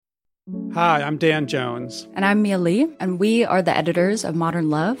Hi, I'm Dan Jones. And I'm Mia Lee, and we are the editors of Modern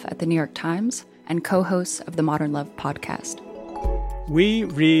Love at the New York Times and co-hosts of the Modern Love podcast. We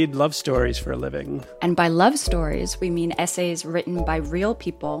read love stories for a living. And by love stories, we mean essays written by real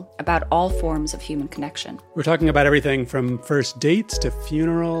people about all forms of human connection. We're talking about everything from first dates to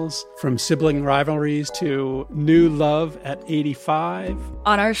funerals, from sibling rivalries to new love at 85.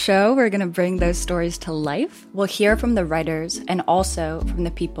 On our show, we're going to bring those stories to life. We'll hear from the writers and also from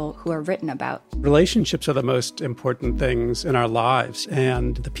the people who are written about. Relationships are the most important things in our lives,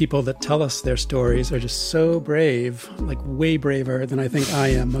 and the people that tell us their stories are just so brave, like way braver than I think I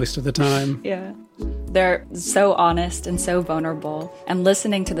am most of the time. Yeah. They're so honest and so vulnerable. And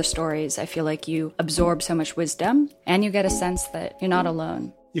listening to the stories, I feel like you absorb so much wisdom and you get a sense that you're not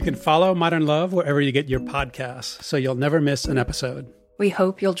alone. You can follow Modern Love wherever you get your podcasts, so you'll never miss an episode. We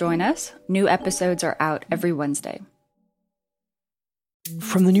hope you'll join us. New episodes are out every Wednesday.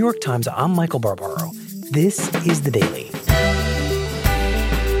 From the New York Times, I'm Michael Barbaro. This is The Daily.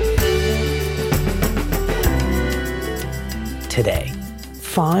 Today,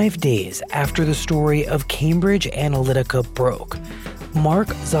 5 days after the story of Cambridge Analytica broke, Mark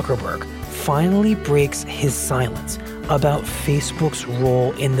Zuckerberg finally breaks his silence about Facebook's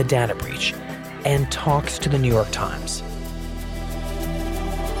role in the data breach and talks to the New York Times.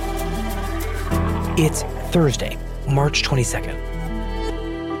 It's Thursday, March 22nd.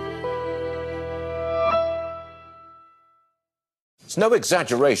 It's no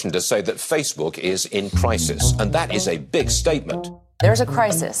exaggeration to say that Facebook is in crisis, and that is a big statement. There's a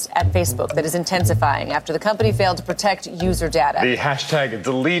crisis at Facebook that is intensifying after the company failed to protect user data. The hashtag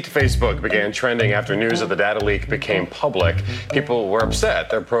delete Facebook began trending after news of the data leak became public. People were upset.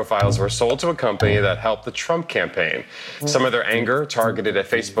 Their profiles were sold to a company that helped the Trump campaign. Some of their anger targeted at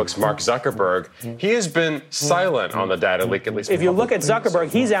Facebook's Mark Zuckerberg. He has been silent on the data leak, at least. If you look at Zuckerberg,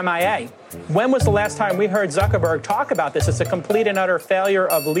 he's MIA. When was the last time we heard Zuckerberg talk about this? It's a complete and utter failure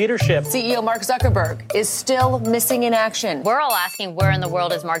of leadership. CEO Mark Zuckerberg is still missing in action. We're all asking, where in the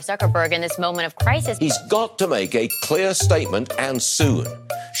world is Mark Zuckerberg in this moment of crisis? He's got to make a clear statement, and soon.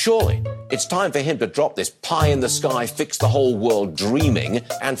 Surely, it's time for him to drop this pie-in-the-sky, fix-the-whole-world dreaming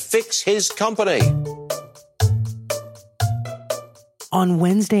and fix his company. On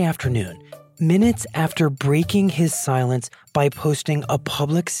Wednesday afternoon, minutes after breaking his silence by posting a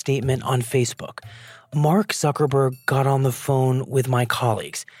public statement on Facebook, Mark Zuckerberg got on the phone with my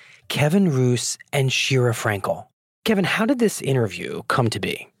colleagues, Kevin Roose and Shira Frankel. Kevin, how did this interview come to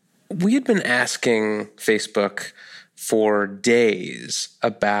be? We had been asking Facebook for days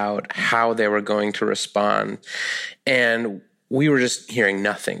about how they were going to respond, and we were just hearing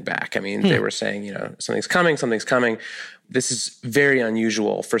nothing back. I mean, they were saying, something's coming. This is very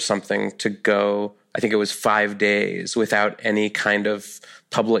unusual for something to go, I think it was 5 days, without any kind of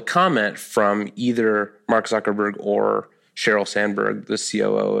public comment from either Mark Zuckerberg or Sheryl Sandberg, the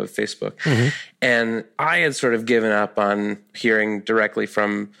COO of Facebook. Mm-hmm. And I had sort of given up on hearing directly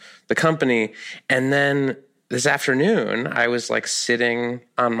from the company. And then this afternoon, I was like sitting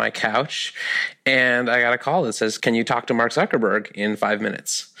on my couch and I got a call that says, "Can you talk to Mark Zuckerberg in 5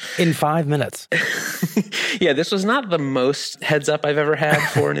 minutes?" In 5 minutes? Yeah, this was not the most heads up I've ever had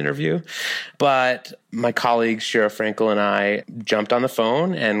for an interview. But my colleague Shira Frankel and I jumped on the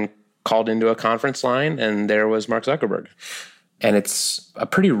phone and called into a conference line, and there was Mark Zuckerberg. And it's a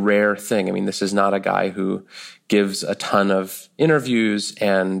pretty rare thing. I mean, this is not a guy who gives a ton of interviews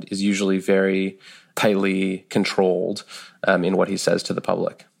and is usually very tightly controlled in what he says to the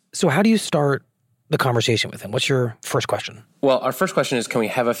public. So how do you start the conversation with him? What's your first question? Well, our first question is, can we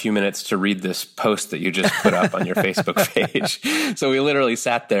have a few minutes to read this post that you just put up on your Facebook page? So we literally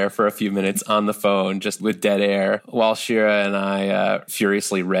sat there for a few minutes on the phone, just with dead air, while Shira and I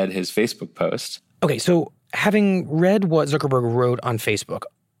furiously read his Facebook post. Okay, so having read what Zuckerberg wrote on Facebook,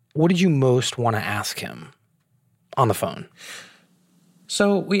 what did you most want to ask him on the phone?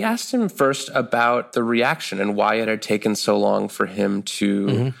 So we asked him first about the reaction and why it had taken so long for him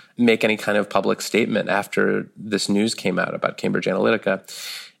to make any kind of public statement after this news came out about Cambridge Analytica.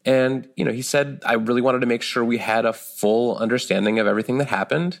 And, he said, I really wanted to make sure we had a full understanding of everything that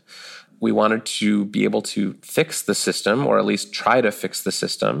happened. We wanted to be able to fix the system, or at least try to fix the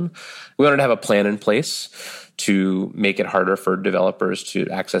system. We wanted to have a plan in place to make it harder for developers to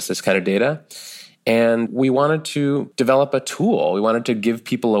access this kind of data. And we wanted to develop a tool. We wanted to give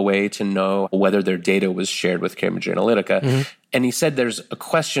people a way to know whether their data was shared with Cambridge Analytica. Mm-hmm. And he said there's a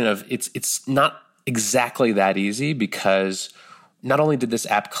question of it's not exactly that easy, because not only did this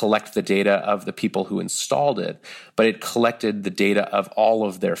app collect the data of the people who installed it, but it collected the data of all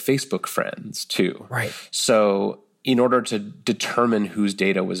of their Facebook friends too. Right. So in order to determine whose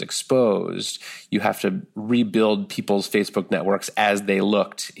data was exposed, you have to rebuild people's Facebook networks as they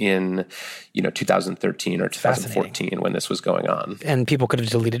looked in, 2013 or 2014 when this was going on. And people could have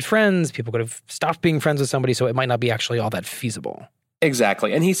deleted friends. People could have stopped being friends with somebody, so it might not be actually all that feasible.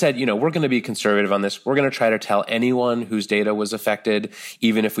 Exactly. And he said, we're going to be conservative on this. We're going to try to tell anyone whose data was affected,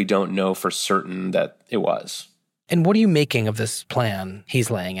 even if we don't know for certain that it was. And what are you making of this plan he's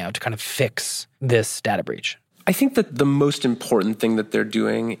laying out to kind of fix this data breach? I think that the most important thing that they're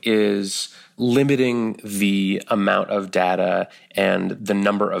doing is limiting the amount of data and the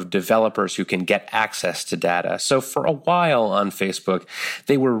number of developers who can get access to data. So for a while on Facebook,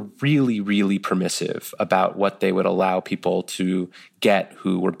 they were really, really permissive about what they would allow people to get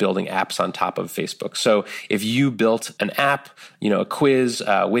who were building apps on top of Facebook. So if you built an app, a quiz,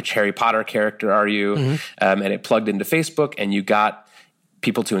 which Harry Potter character are you, and it plugged into Facebook and you got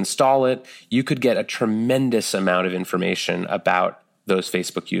people to install it, you could get a tremendous amount of information about those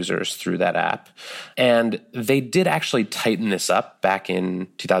Facebook users through that app. And they did actually tighten this up back in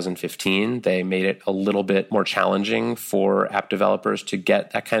 2015. They made it a little bit more challenging for app developers to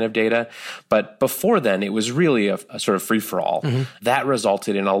get that kind of data. But before then, it was really a sort of free-for-all. That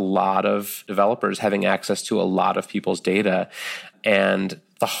resulted in a lot of developers having access to a lot of people's data. And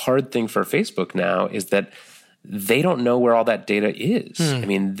the hard thing for Facebook now is that they don't know where all that data is. I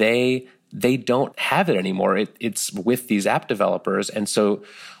mean, they don't have it anymore. It's with these app developers. And so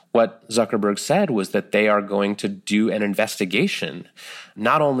what Zuckerberg said was that they are going to do an investigation,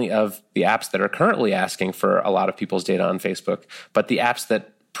 not only of the apps that are currently asking for a lot of people's data on Facebook, but the apps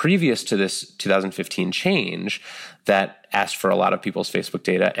that previous to this 2015 change that asked for a lot of people's Facebook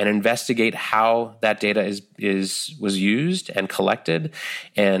data, and investigate how that data was used and collected,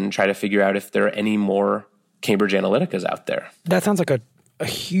 and try to figure out if there are any more Cambridge Analyticas out there. That sounds like a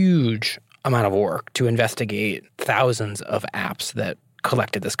huge amount of work to investigate thousands of apps that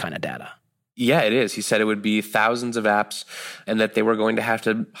collected this kind of data. Yeah, it is. He said it would be thousands of apps and that they were going to have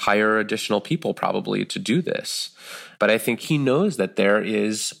to hire additional people probably to do this. But I think he knows that there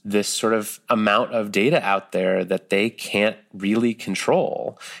is this sort of amount of data out there that they can't really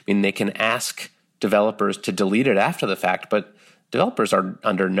control. I mean, they can ask developers to delete it after the fact, but developers are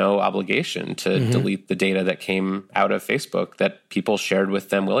under no obligation to delete the data that came out of Facebook that people shared with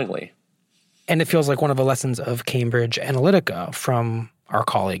them willingly. And it feels like one of the lessons of Cambridge Analytica from our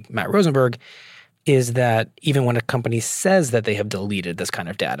colleague Matt Rosenberg is that even when a company says that they have deleted this kind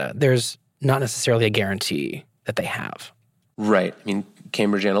of data, there's not necessarily a guarantee that they have. Right. I mean,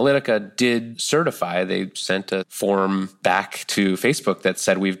 Cambridge Analytica did certify. They sent a form back to Facebook that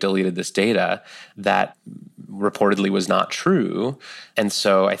said we've deleted this data. That reportedly was not true. And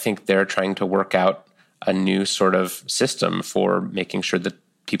so I think they're trying to work out a new sort of system for making sure that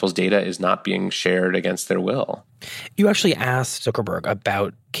people's data is not being shared against their will. You actually asked Zuckerberg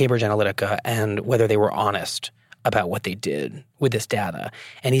about Cambridge Analytica and whether they were honest about what they did with this data.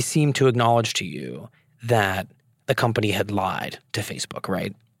 And he seemed to acknowledge to you that the company had lied to Facebook,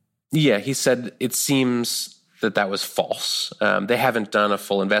 right? Yeah, he said it seems that was false. They haven't done a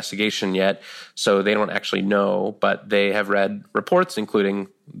full investigation yet, so they don't actually know, but they have read reports, including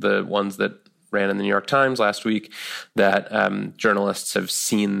the ones that ran in the New York Times last week, that journalists have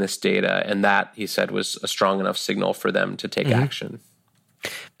seen this data, and that, he said, was a strong enough signal for them to take action.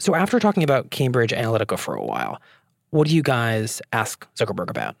 So after talking about Cambridge Analytica for a while, what do you guys ask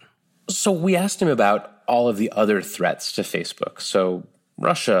Zuckerberg about? So we asked him about all of the other threats to Facebook. So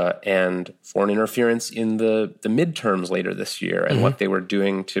Russia and foreign interference in the midterms later this year and what they were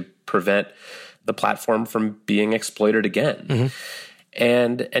doing to prevent the platform from being exploited again.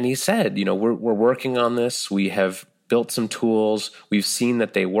 And he said, we're working on this. We have built some tools. We've seen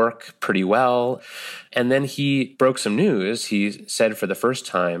that they work pretty well. And then he broke some news. He said for the first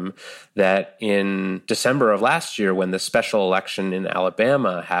time that in December of last year, when the special election in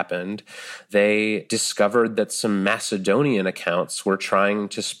Alabama happened, they discovered that some Macedonian accounts were trying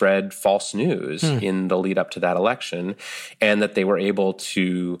to spread false news in the lead up to that election, and that they were able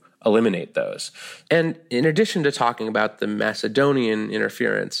to eliminate those. And in addition to talking about the Macedonian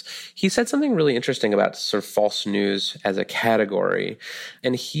interference, he said something really interesting about sort of false news as a category.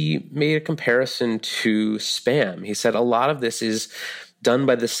 And he made a comparison to spam. He said a lot of this is done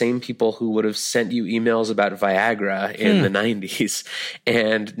by the same people who would have sent you emails about Viagra in the 90s.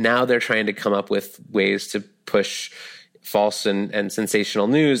 And now they're trying to come up with ways to push false and sensational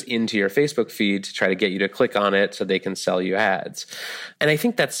news into your Facebook feed to try to get you to click on it so they can sell you ads. And I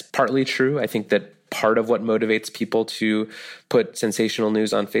think that's partly true. I think that part of what motivates people to put sensational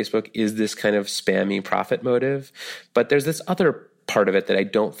news on Facebook is this kind of spammy profit motive. But there's this other part of it that I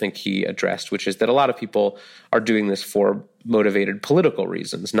don't think he addressed, which is that a lot of people are doing this for motivated political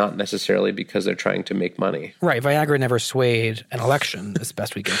reasons, not necessarily because they're trying to make money. Right. Viagra never swayed an election, as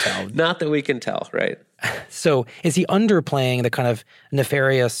best we can tell. Not that we can tell, right? So is he underplaying the kind of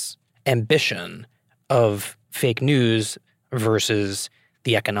nefarious ambition of fake news versus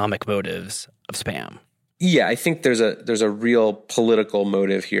the economic motives of spam? Yeah, I think there's a real political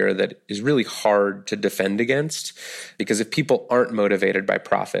motive here that is really hard to defend against, because if people aren't motivated by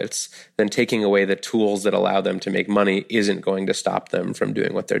profits, then taking away the tools that allow them to make money isn't going to stop them from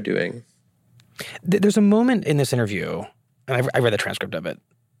doing what they're doing. There's a moment in this interview, and I read the transcript of it,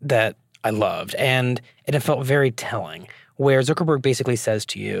 that I loved, and it felt very telling, where Zuckerberg basically says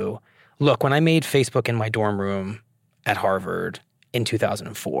to you, look, when I made Facebook in my dorm room at Harvard in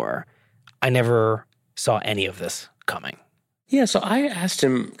 2004, I never saw any of this coming. Yeah, so I asked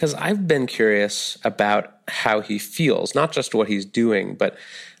him, because I've been curious about how he feels, not just what he's doing, but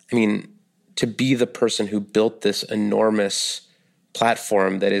I mean, to be the person who built this enormous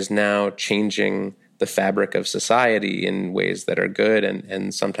platform that is now changing the fabric of society in ways that are good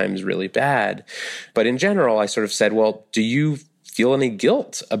and sometimes really bad. But in general, I sort of said, well, do you feel any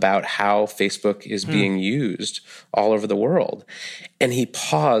guilt about how Facebook is being used all over the world? And he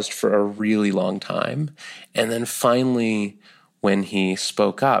paused for a really long time. And then finally, when he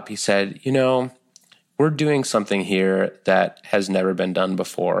spoke up, he said, we're doing something here that has never been done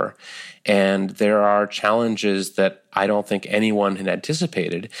before. And there are challenges that I don't think anyone had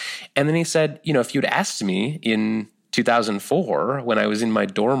anticipated. And then he said, if you'd asked me in 2004, when I was in my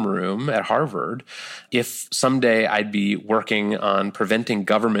dorm room at Harvard, if someday I'd be working on preventing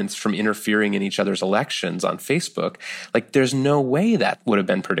governments from interfering in each other's elections on Facebook, there's no way that would have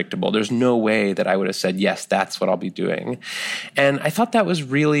been predictable. There's no way that I would have said, yes, that's what I'll be doing. And I thought that was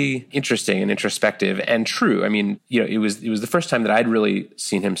really interesting and introspective and true. I mean, it was the first time that I'd really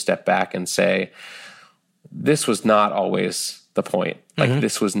seen him step back and say, this was not always the point.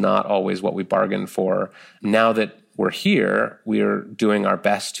 This was not always what we bargained for. Now that we're here, we're doing our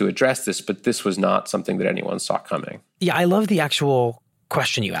best to address this, but this was not something that anyone saw coming. Yeah, I love the actual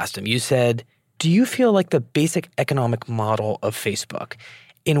question you asked him. You said, do you feel like the basic economic model of Facebook,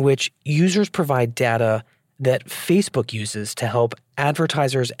 in which users provide data that Facebook uses to help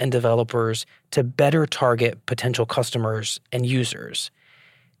advertisers and developers to better target potential customers and users,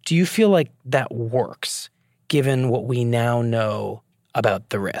 do you feel like that works, given what we now know about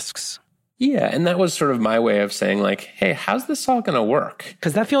the risks? Yeah, and that was sort of my way of saying, hey, how's this all going to work?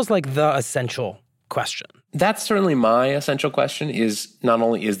 Because that feels like the essential question. That's certainly my essential question, is not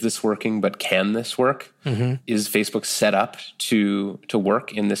only is this working, but can this work? Is Facebook set up to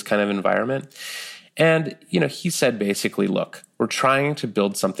work in this kind of environment? And, he said basically, look, we're trying to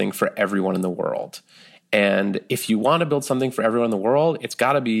build something for everyone in the world. And if you want to build something for everyone in the world, it's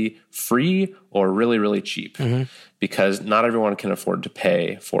got to be free or really, really cheap, because not everyone can afford to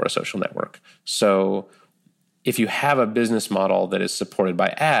pay for a social network. So if you have a business model that is supported by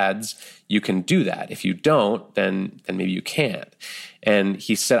ads, you can do that. If you don't, then maybe you can't. And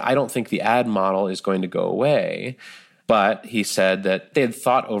he said, I don't think the ad model is going to go away. But he said that they had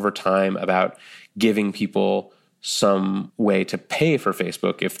thought over time about giving people some way to pay for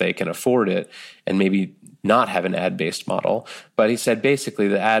Facebook if they can afford it, and maybe not have an ad-based model. But he said basically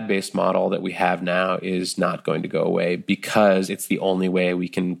the ad-based model that we have now is not going to go away, because it's the only way we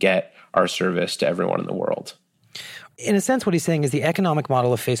can get our service to everyone in the world. In a sense, what he's saying is the economic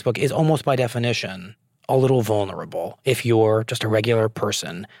model of Facebook is almost by definition a little vulnerable if you're just a regular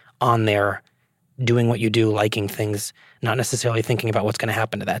person on there doing what you do, liking things, not necessarily thinking about what's going to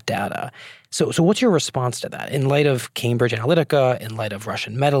happen to that data. So what's your response to that? In light of Cambridge Analytica, in light of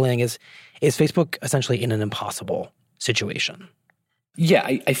Russian meddling, is Facebook essentially in an impossible situation? Yeah,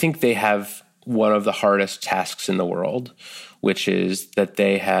 I think they have one of the hardest tasks in the world, which is that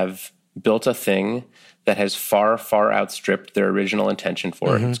they have built a thing that has far, far outstripped their original intention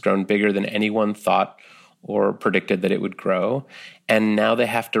for it. It's grown bigger than anyone thought or predicted that it would grow. And now they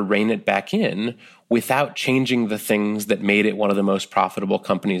have to rein it back in without changing the things that made it one of the most profitable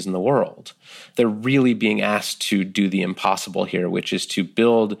companies in the world. They're really being asked to do the impossible here, which is to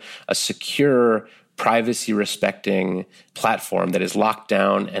build a secure, privacy-respecting platform that is locked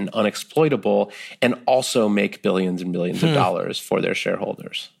down and unexploitable, and also make billions and billions of dollars for their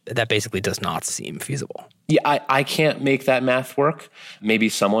shareholders. That basically does not seem feasible. Yeah, I can't make that math work. Maybe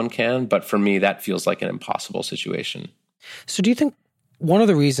someone can, but for me, that feels like an impossible situation. So do you think one of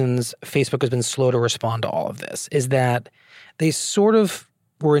the reasons Facebook has been slow to respond to all of this is that they sort of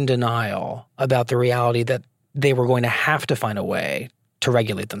were in denial about the reality that they were going to have to find a way to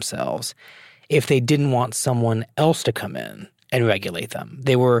regulate themselves if they didn't want someone else to come in and regulate them.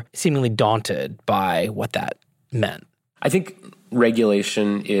 They were seemingly daunted by what that meant. I think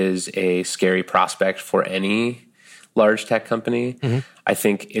regulation is a scary prospect for any large tech company. Mm-hmm. I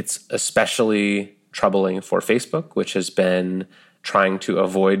think it's especially troubling for Facebook, which has been trying to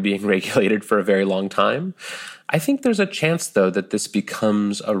avoid being regulated for a very long time. I think there's a chance, though, that this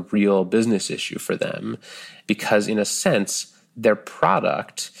becomes a real business issue for them because, in a sense, their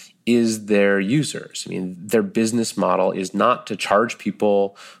product is their users. I mean, their business model is not to charge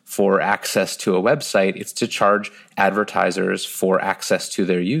people for access to a website. It's to charge advertisers for access to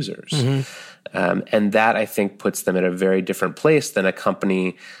their users. Mm-hmm. And that, I think, puts them in a very different place than a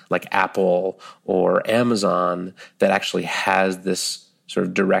company like Apple or Amazon that actually has this sort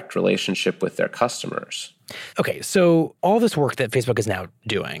of direct relationship with their customers. Okay, so all this work that Facebook is now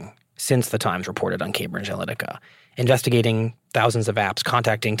doing since the Times reported on Cambridge Analytica, investigating thousands of apps,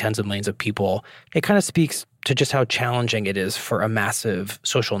 contacting tens of millions of people, it kind of speaks to just how challenging it is for a massive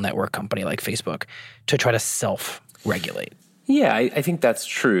social network company like Facebook to try to self-regulate. Yeah, I think that's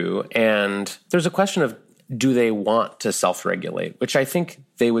true. And there's a question of, do they want to self-regulate? Which I think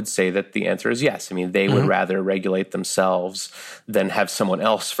they would say that the answer is yes. I mean, they would rather regulate themselves than have someone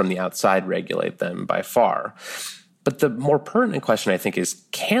else from the outside regulate them by far. But the more pertinent question, I think, is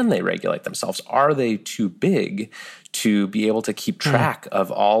can they regulate themselves? Are they too big to be able to keep track of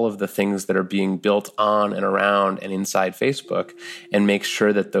all of the things that are being built on and around and inside Facebook and make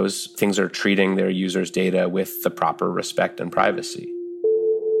sure that those things are treating their users' data with the proper respect and privacy?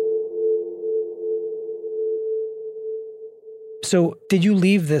 So did you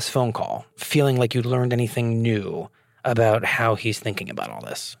leave this phone call feeling like you learned anything new about how he's thinking about all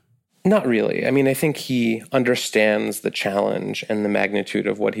this? Not really. I mean, I think he understands the challenge and the magnitude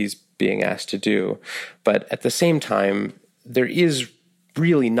of what he's being asked to do. But at the same time, there is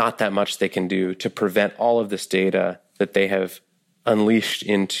really not that much they can do to prevent all of this data that they have unleashed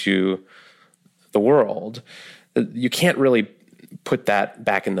into the world. You can't really put that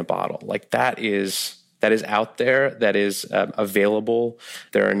back in the bottle. Like that is out there, that is available.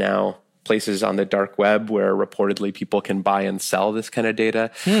 There are now places on the dark web where reportedly people can buy and sell this kind of data.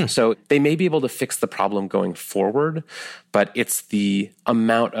 So they may be able to fix the problem going forward, but it's the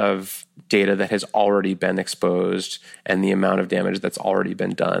amount of data that has already been exposed and the amount of damage that's already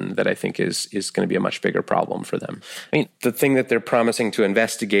been done that I think is going to be a much bigger problem for them. I mean, the thing that they're promising to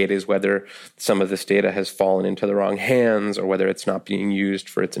investigate is whether some of this data has fallen into the wrong hands or whether it's not being used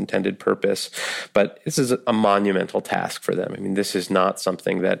for its intended purpose. But this is a monumental task for them. I mean, this is not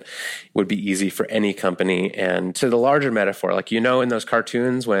something that would be easy for any company. And to the larger metaphor, like, in those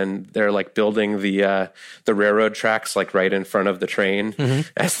cartoons when they're like building the railroad tracks, like right in front of the train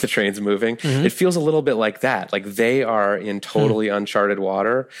as the train's moving, it feels a little bit like that. Like they are in totally uncharted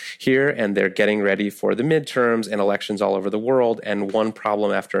water here, and they're getting ready for the midterms and elections all over the world, and one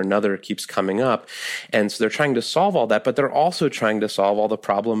problem after another keeps coming up. And so they're trying to solve all that, but they're also trying to solve all the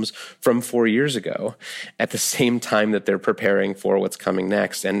problems from 4 years ago at the same time that they're preparing for what's coming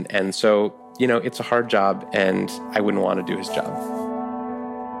next. And so, it's a hard job, and I wouldn't want to do his job.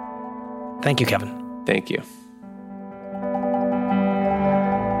 Thank you, Kevin. Thank you.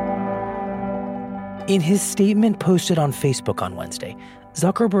 In his statement posted on Facebook on Wednesday,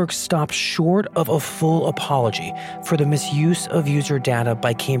 Zuckerberg stopped short of a full apology for the misuse of user data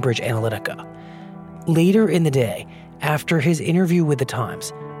by Cambridge Analytica. Later in the day, after his interview with The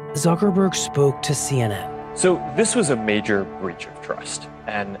Times, Zuckerberg spoke to CNN. So this was a major breach of trust,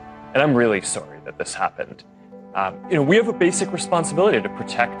 and I'm really sorry that this happened. We have a basic responsibility to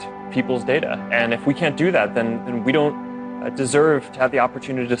protect people's data, and if we can't do that, then we don't deserve to have the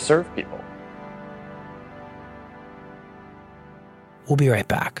opportunity to serve people. We'll be right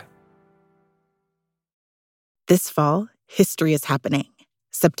back. This fall, history is happening.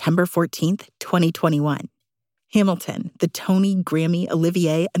 September 14th, 2021. Hamilton, the Tony, Grammy,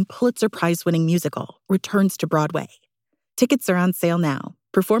 Olivier, and Pulitzer Prize-winning musical, returns to Broadway. Tickets are on sale now.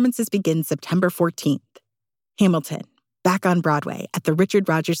 Performances begin September 14th. Hamilton, back on Broadway at the Richard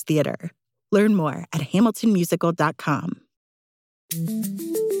Rodgers Theater. Learn more at hamiltonmusical.com.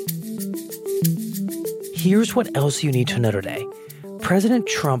 Here's what else you need to know today. President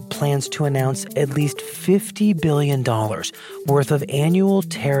Trump plans to announce at least $50 billion worth of annual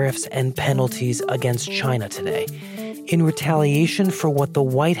tariffs and penalties against China today, in retaliation for what the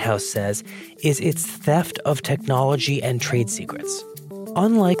White House says is its theft of technology and trade secrets.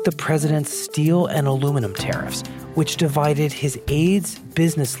 Unlike the president's steel and aluminum tariffs, which divided his aides,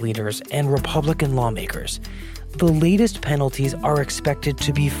 business leaders, and Republican lawmakers, the latest penalties are expected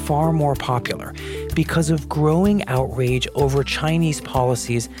to be far more popular because of growing outrage over Chinese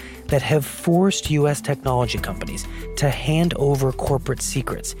policies that have forced U.S. technology companies to hand over corporate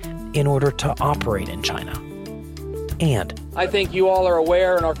secrets in order to operate in China. And I think you all are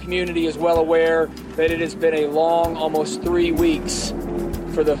aware, and our community is well aware, that it has been a long, almost 3 weeks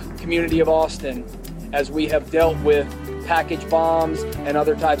for the community of Austin as we have dealt with package bombs and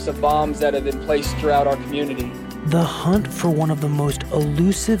other types of bombs that have been placed throughout our community. The hunt for one of the most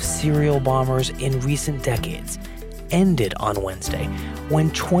elusive serial bombers in recent decades ended on Wednesday when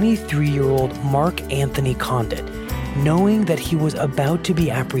 23-year-old Mark Anthony Condit, knowing that he was about to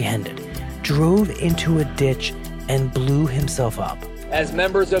be apprehended, drove into a ditch and blew himself up. As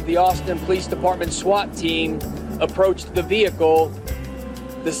members of the Austin Police Department SWAT team approached the vehicle,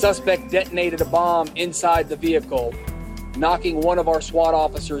 the suspect detonated a bomb inside the vehicle, knocking one of our SWAT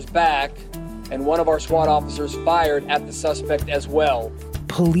officers back, and one of our SWAT officers fired at the suspect as well.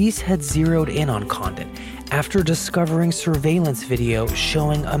 Police had zeroed in on Condit after discovering surveillance video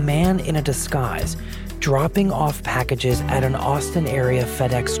showing a man in a disguise dropping off packages at an Austin area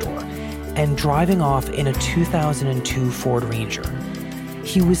FedEx store and driving off in a 2002 Ford Ranger.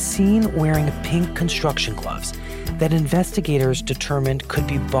 He was seen wearing pink construction gloves that investigators determined could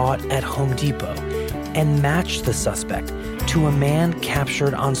be bought at Home Depot and matched the suspect to a man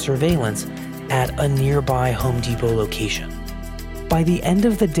captured on surveillance at a nearby Home Depot location. By the end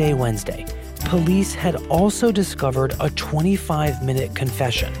of the day Wednesday, police had also discovered a 25-minute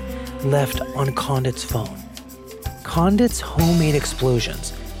confession left on Condit's phone. Condit's homemade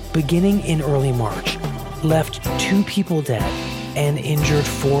explosions, beginning in early March, left 2 people dead and injured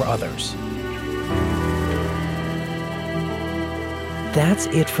 4 others. That's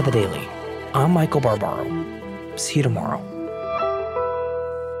it for The Daily. I'm Michael Barbaro. See you tomorrow.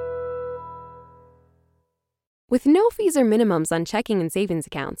 With no fees or minimums on checking and savings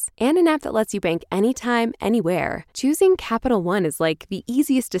accounts, and an app that lets you bank anytime, anywhere, choosing Capital One is like the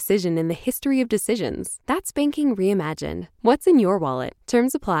easiest decision in the history of decisions. That's banking reimagined. What's in your wallet?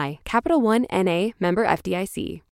 Terms apply. Capital One N.A. member FDIC.